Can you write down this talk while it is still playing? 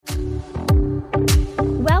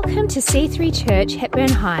to C3 Church,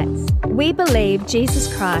 Hepburn Heights. We believe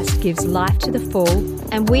Jesus Christ gives life to the full,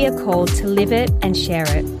 and we are called to live it and share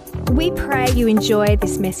it. We pray you enjoy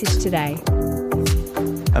this message today.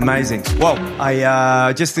 Amazing. Well,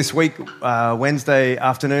 I just this week, Wednesday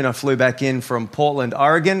afternoon, I flew back in from Portland,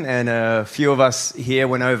 Oregon, and a few of us here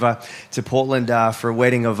went over to Portland for a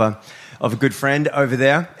wedding of a good friend over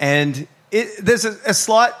there. And there's a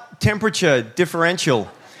slight temperature differential.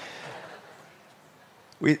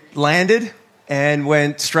 We landed and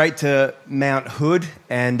went straight to Mount Hood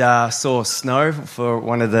and saw snow for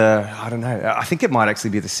one of the, I think it might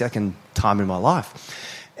actually be the second time in my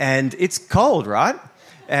life. And it's cold, right?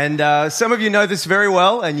 And some of you know this very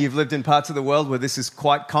well, and you've lived in parts of the world where this is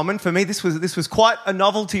quite common. For me, this was quite a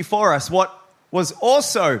novelty for us. What was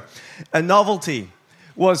also a novelty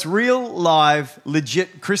was real, live,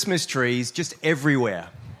 legit Christmas trees just everywhere.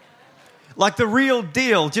 Like the real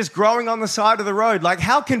deal, just growing on the side of the road. Like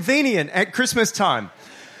how convenient at Christmas time.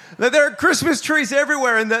 There are Christmas trees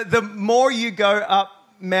everywhere, and the more you go up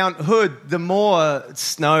Mount Hood, the more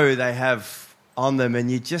snow they have on them, and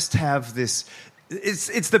you just have this...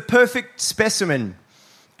 It's the perfect specimen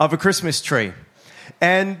of a Christmas tree.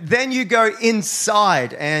 And then you go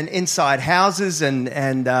inside houses,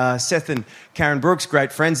 and Seth and Karen Brooks,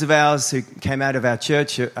 great friends of ours who came out of our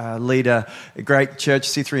church, lead a great church,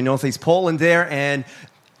 C3 Northeast Portland there, and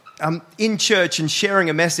I'm in church and sharing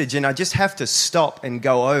a message, and I just have to stop and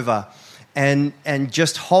go over and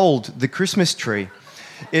just hold the Christmas tree.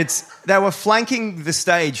 They were flanking the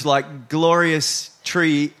stage like glorious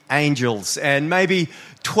tree angels, and maybe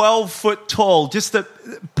 12 foot tall, just the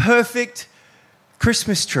perfect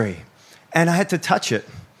Christmas tree. And I had to touch it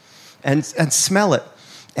and smell it,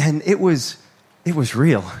 and it was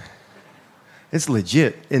real. It's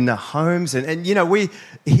legit in the homes, and you know, we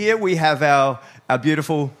have our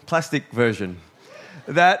beautiful plastic version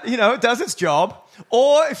that, you know, does its job.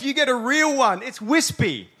 Or if you get a real one, it's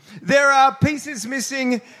wispy. There are pieces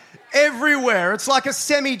missing everywhere. It's like a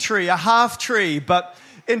semi-tree, a half tree. But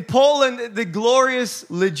in Portland, the glorious,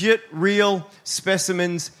 legit, real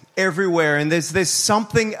specimens everywhere. And there's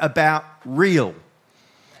something about real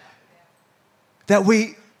that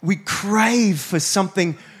we crave for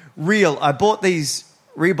something real. I bought these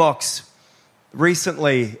Reeboks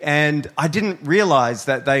recently, and I didn't realize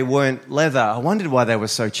that they weren't leather. I wondered why they were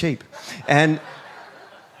so cheap. And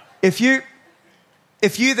if you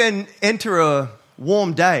then enter a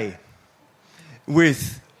warm day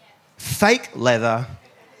with fake leather,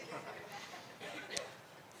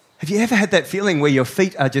 have you ever had that feeling where your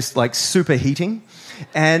feet are just like superheating,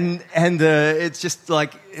 and it's just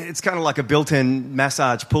like, it's kind of like a built-in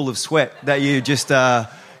massage pool of sweat that you just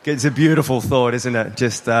it's a beautiful thought, isn't it?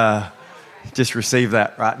 Just receive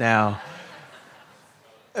that right now.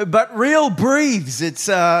 But real breathes.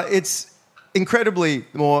 It's incredibly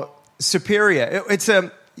more superior.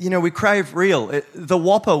 We crave real. The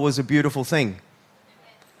Whopper was a beautiful thing.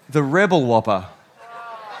 The Rebel Whopper.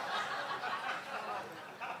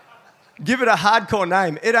 Give it a hardcore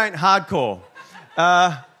name. It ain't hardcore.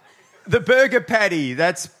 The Burger Patty,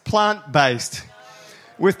 that's plant-based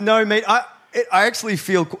with no meat. I actually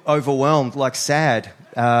feel overwhelmed, like sad.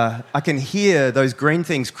 I can hear those green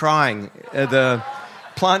things crying, the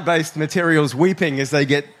plant-based materials weeping as they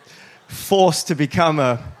get forced to become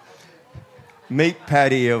a meat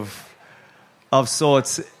patty of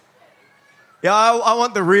sorts. Yeah, I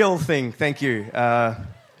want the real thing, thank you. I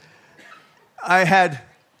had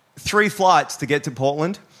 3 flights to get to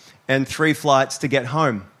Portland and 3 flights to get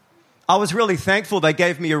home. I was really thankful they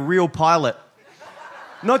gave me a real pilot,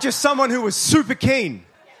 not just someone who was super keen.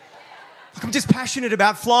 I'm just passionate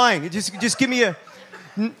about flying. Just give me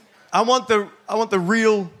I want the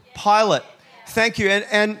real pilot. Thank you.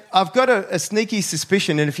 And I've got a sneaky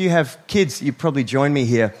suspicion, and if you have kids, you probably join me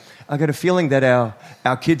here. I've got a feeling that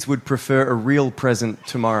our kids would prefer a real present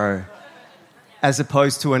tomorrow as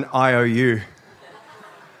opposed to an IOU.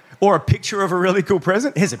 Or a picture of a really cool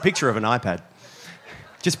present. Here's a picture of an iPad.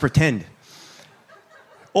 Just pretend.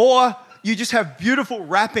 Or you just have beautiful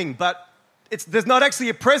wrapping, but there's not actually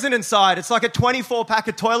a present inside. It's like a 24-pack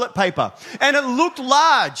of toilet paper. And it looked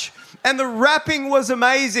large, and the wrapping was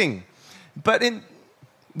amazing. But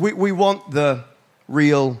we want the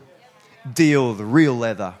real deal, the real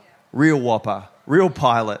leather, real Whopper, real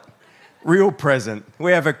pilot, real present.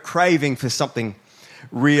 We have a craving for something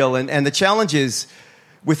real. And the challenge is,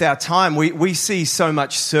 with our time, we see so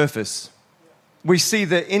much surface. We see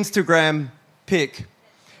the Instagram pic.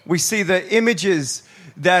 We see the images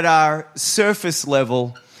that are surface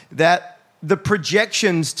level, that the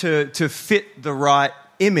projections to fit the right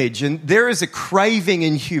image. And there is a craving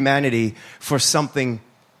in humanity for something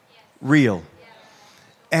real.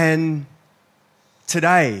 And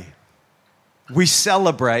today, we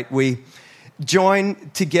celebrate, we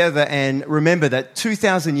join together and remember that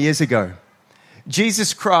 2,000 years ago,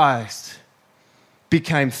 Jesus Christ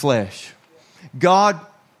became flesh. God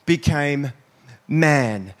became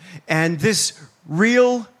man. And this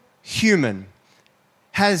real human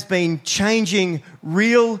has been changing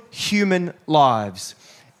real human lives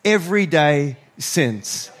every day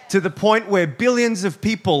since, to the point where billions of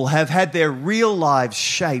people have had their real lives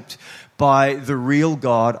shaped by the real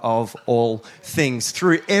God of all things.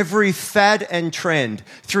 Through every fad and trend,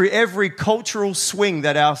 through every cultural swing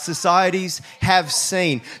that our societies have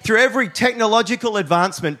seen, through every technological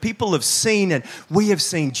advancement people have seen, and we have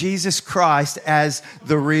seen Jesus Christ as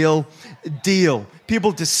the real deal.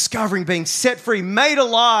 People discovering, being set free, made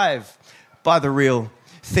alive by the real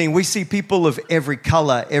thing. We see people of every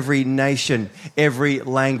color, every nation, every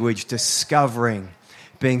language discovering,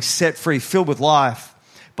 being set free, filled with life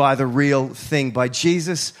by the real thing, by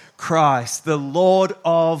Jesus Christ, the Lord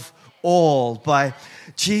of all, by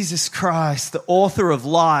Jesus Christ, the author of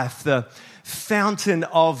life, the fountain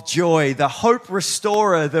of joy, the hope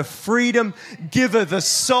restorer, the freedom giver, the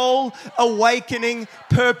soul awakening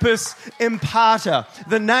purpose imparter,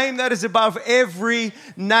 the name that is above every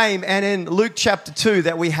name. And in Luke chapter 2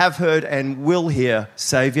 that we have heard and will hear,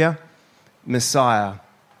 Savior, Messiah,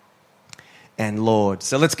 and Lord.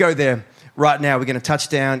 So let's go there right now. We're going to touch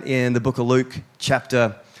down in the book of Luke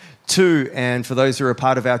chapter 2. And for those who are a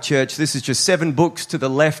part of our church, this is just 7 books to the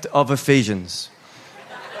left of Ephesians.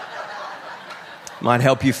 Might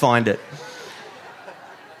help you find it.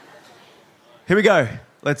 Here we go.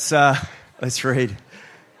 Let's read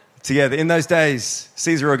together. In those days,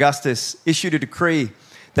 Caesar Augustus issued a decree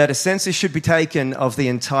that a census should be taken of the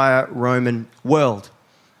entire Roman world.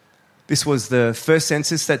 This was the first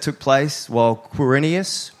census that took place while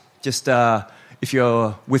Quirinius, just if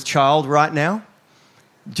you're with child right now,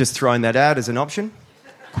 just throwing that out as an option,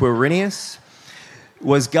 Quirinius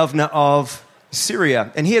was governor of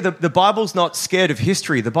Syria. And here the Bible's not scared of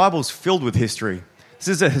history. The Bible's filled with history. This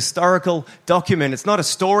is a historical document. It's not a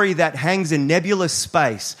story that hangs in nebulous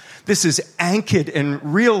space. This is anchored in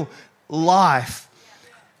real life.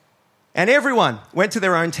 And everyone went to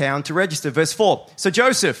their own town to register. Verse 4. So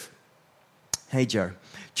Joseph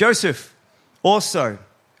also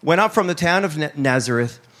went up from the town of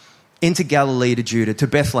Nazareth into Galilee to Judah, to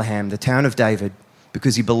Bethlehem, the town of David,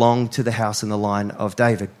 because he belonged to the house and the line of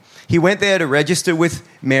David. He went there to register with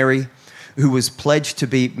Mary, who was pledged to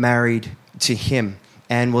be married to him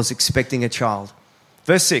and was expecting a child.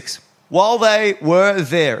 Verse 6, while they were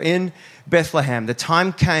there in Bethlehem, the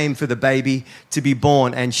time came for the baby to be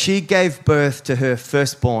born, and she gave birth to her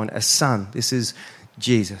firstborn, a son. This is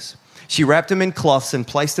Jesus. She wrapped him in cloths and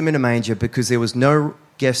placed him in a manger because there was no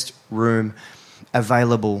guest room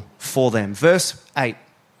available for them. Verse 8,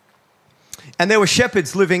 and there were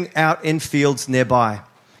shepherds living out in fields nearby,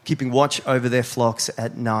 keeping watch over their flocks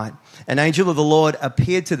at night. An angel of the Lord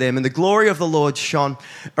appeared to them, and the glory of the Lord shone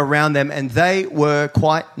around them, and they were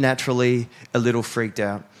quite naturally a little freaked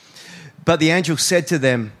out. But the angel said to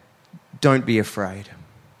them, don't be afraid.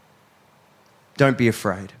 Don't be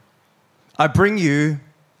afraid. I bring you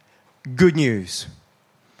good news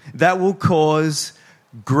that will cause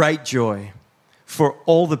great joy for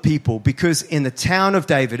all the people, because in the town of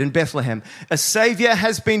David in Bethlehem, a Savior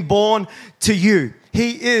has been born to you.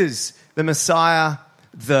 He is the Messiah,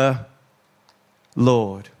 the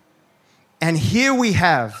Lord. And here we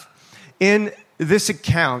have in this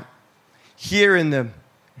account, here in the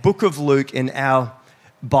book of Luke in our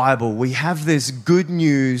Bible, we have this good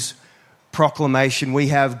news proclamation. We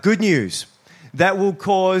have good news that will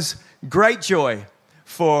cause great joy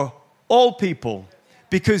for all people,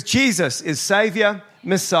 because Jesus is Savior,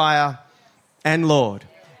 Messiah, and Lord.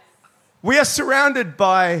 We are surrounded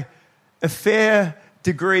by a fair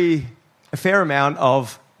amount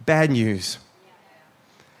of bad news.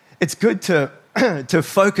 It's good to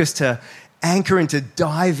focus, to anchor and to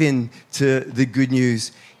dive into the good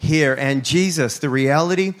news here. And Jesus, the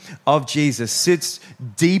reality of Jesus, sits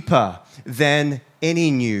deeper than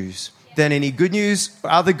any news, than any good news,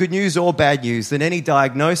 other good news or bad news, than any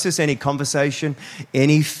diagnosis, any conversation,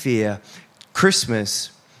 any fear.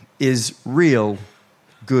 Christmas is real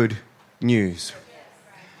good news.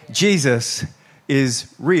 Jesus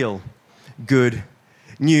is real good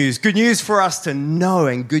news. Good news for us to know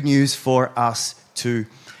and good news for us to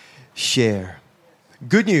share.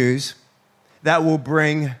 Good news that will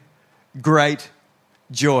bring great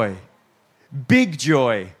joy, big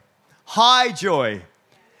joy, high joy,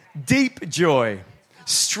 deep joy,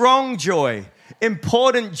 strong joy,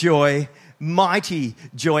 important joy, mighty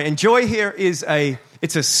joy. And joy here is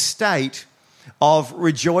it's a state of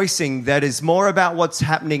rejoicing that is more about what's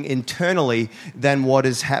happening internally than what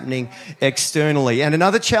is happening externally. And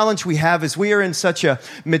another challenge we have is we are in such a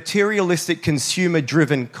materialistic,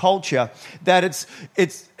 consumer-driven culture that it's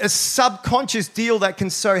a subconscious deal that can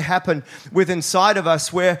so happen within inside of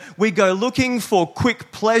us where we go looking for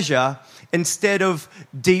quick pleasure instead of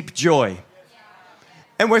deep joy.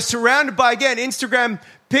 And we're surrounded by, again, Instagram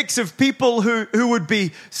pics of people who would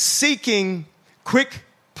be seeking quick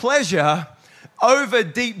pleasure over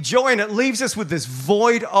deep joy, and it leaves us with this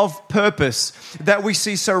void of purpose that we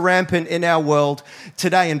see so rampant in our world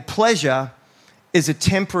today. And pleasure is a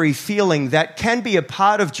temporary feeling that can be a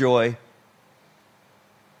part of joy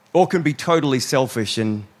or can be totally selfish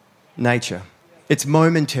in nature. It's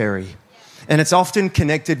momentary, and it's often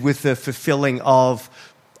connected with the fulfilling of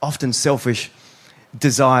often selfish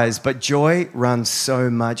desires, but joy runs so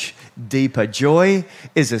much deeper. Joy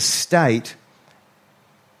is a state,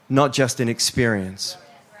 not just an experience.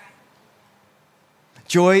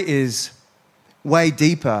 Joy is way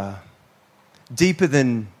deeper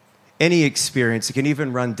than any experience. It can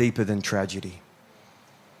even run deeper than tragedy.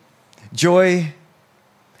 Joy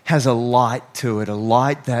has a light to it, a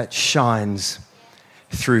light that shines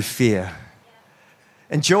through fear.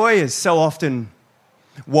 And joy is so often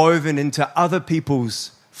woven into other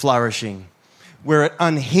people's flourishing, where it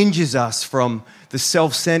unhinges us from the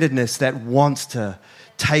self-centeredness that wants to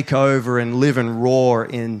take over and live and roar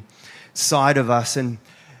inside of us. And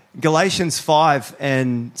Galatians 5,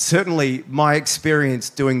 and certainly my experience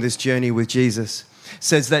doing this journey with Jesus,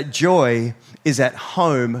 says that joy is at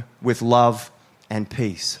home with love and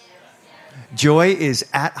peace. Joy is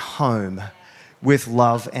at home with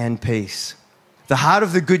love and peace. The heart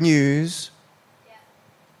of the good news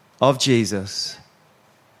of Jesus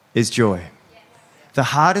is joy. The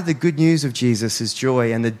heart of the good news of Jesus is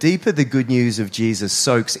joy, and the deeper the good news of Jesus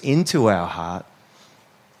soaks into our heart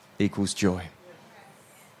equals joy.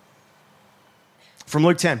 From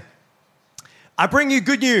Luke 10, I bring you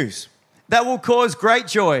good news that will cause great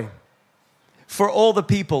joy for all the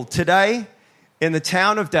people. Today, in the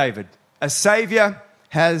town of David, a Savior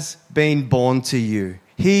has been born to you.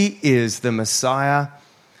 He is the Messiah,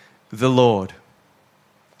 the Lord.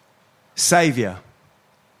 Savior,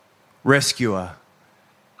 rescuer,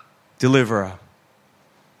 deliverer,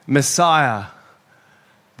 Messiah,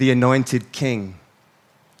 the anointed King,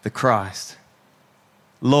 the Christ,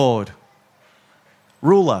 Lord,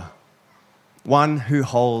 ruler, one who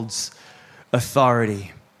holds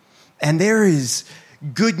authority. And there is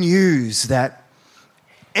good news that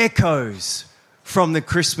echoes from the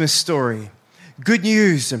Christmas story. Good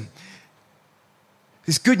news.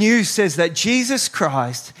 This good news says that Jesus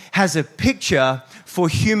Christ has a picture for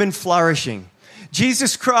human flourishing.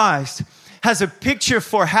 Jesus Christ has a picture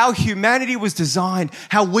for how humanity was designed,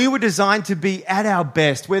 how we were designed to be at our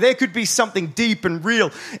best, where there could be something deep and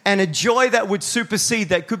real and a joy that would supersede,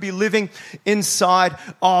 that could be living inside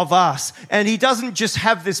of us. And he doesn't just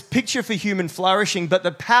have this picture for human flourishing, but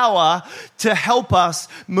the power to help us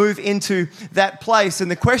move into that place. And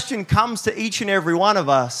the question comes to each and every one of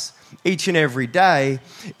us, each and every day,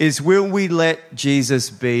 is will we let Jesus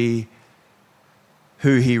be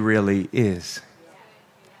who he really is?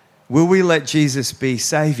 Will we let Jesus be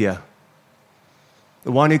Savior,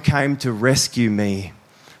 the one who came to rescue me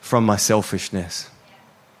from my selfishness,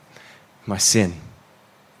 my sin,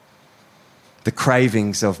 the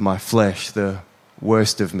cravings of my flesh, the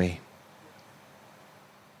worst of me?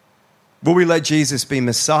 Will we let Jesus be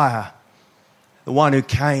Messiah, the one who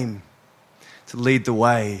came to lead the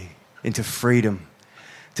way into freedom,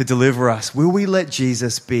 to deliver us? Will we let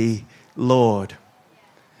Jesus be Lord,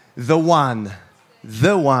 the one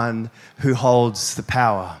who holds the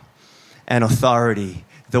power and authority,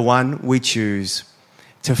 the one we choose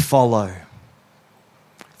to follow?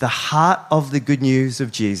 The heart of the good news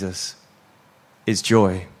of Jesus is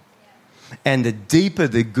joy. And the deeper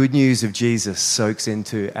the good news of Jesus soaks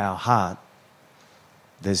into our heart,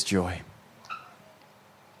 there's joy.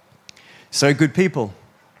 So, good people,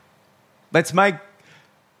 let's make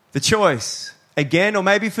the choice again, or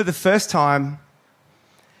maybe for the first time,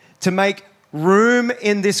 to make room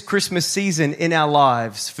in this Christmas season in our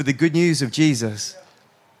lives for the good news of Jesus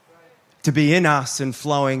to be in us and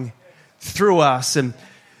flowing through us. And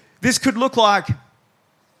this could look like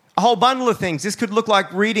a whole bundle of things. This could look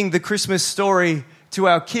like reading the Christmas story to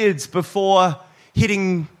our kids before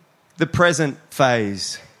hitting the present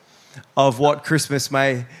phase of what Christmas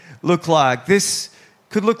may look like. This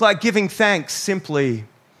could look like giving thanks simply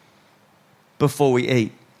before we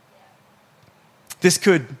eat. This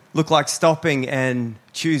could look like stopping and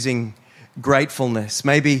choosing gratefulness,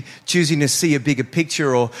 maybe choosing to see a bigger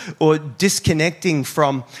picture, or disconnecting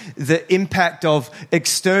from the impact of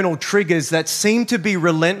external triggers that seem to be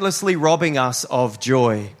relentlessly robbing us of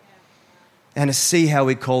joy, and to see how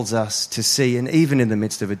he calls us to see, and even in the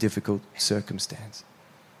midst of a difficult circumstance.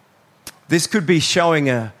 This could be showing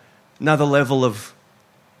another level of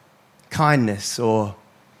kindness or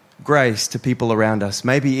grace to people around us,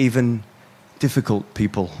 maybe even difficult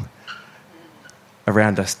people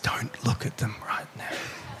around us. Don't look at them right now.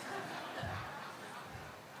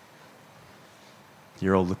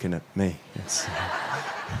 You're all looking at me. Yes.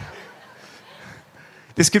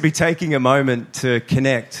 This could be taking a moment to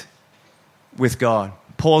connect with God,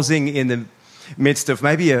 pausing in the midst of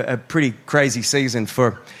maybe a pretty crazy season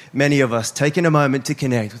for many of us, taking a moment to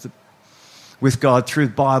connect with God through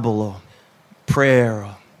the Bible or prayer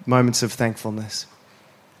or moments of thankfulness.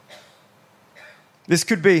 This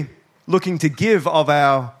could be looking to give of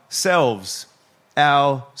ourselves,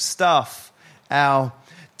 our stuff, our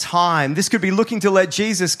time. This could be looking to let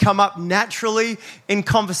Jesus come up naturally in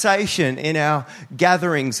conversation in our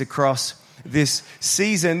gatherings across this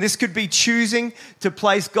season. This could be choosing to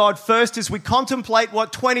place God first as we contemplate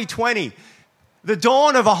what 2020, the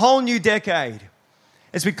dawn of a whole new decade,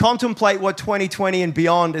 as we contemplate what 2020 and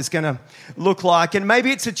beyond is going to look like. And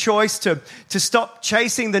maybe it's a choice to stop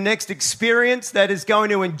chasing the next experience that is going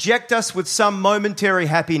to inject us with some momentary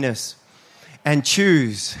happiness and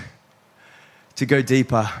choose to go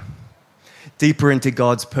deeper into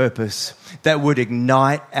God's purpose that would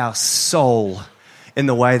ignite our soul in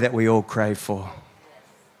the way that we all crave for.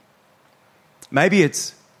 Maybe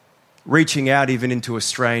it's reaching out even into a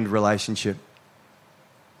strained relationship.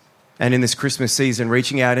 And in this Christmas season,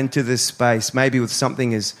 reaching out into this space, maybe with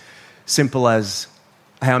something as simple as,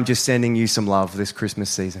 hey, I'm just sending you some love this Christmas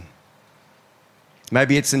season.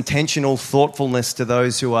 Maybe it's intentional thoughtfulness to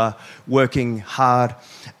those who are working hard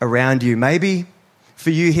around you. Maybe for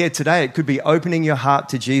you here today, it could be opening your heart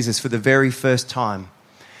to Jesus for the very first time,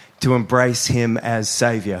 to embrace him as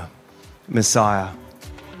Savior, Messiah,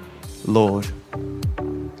 Lord.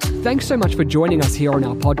 Thanks so much for joining us here on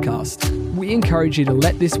our podcast. We encourage you to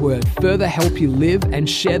let this word further help you live and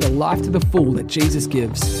share the life to the full that Jesus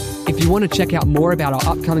gives. If you want to check out more about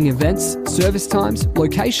our upcoming events, service times,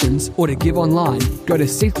 locations, or to give online, go to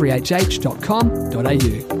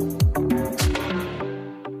c3hh.com.au.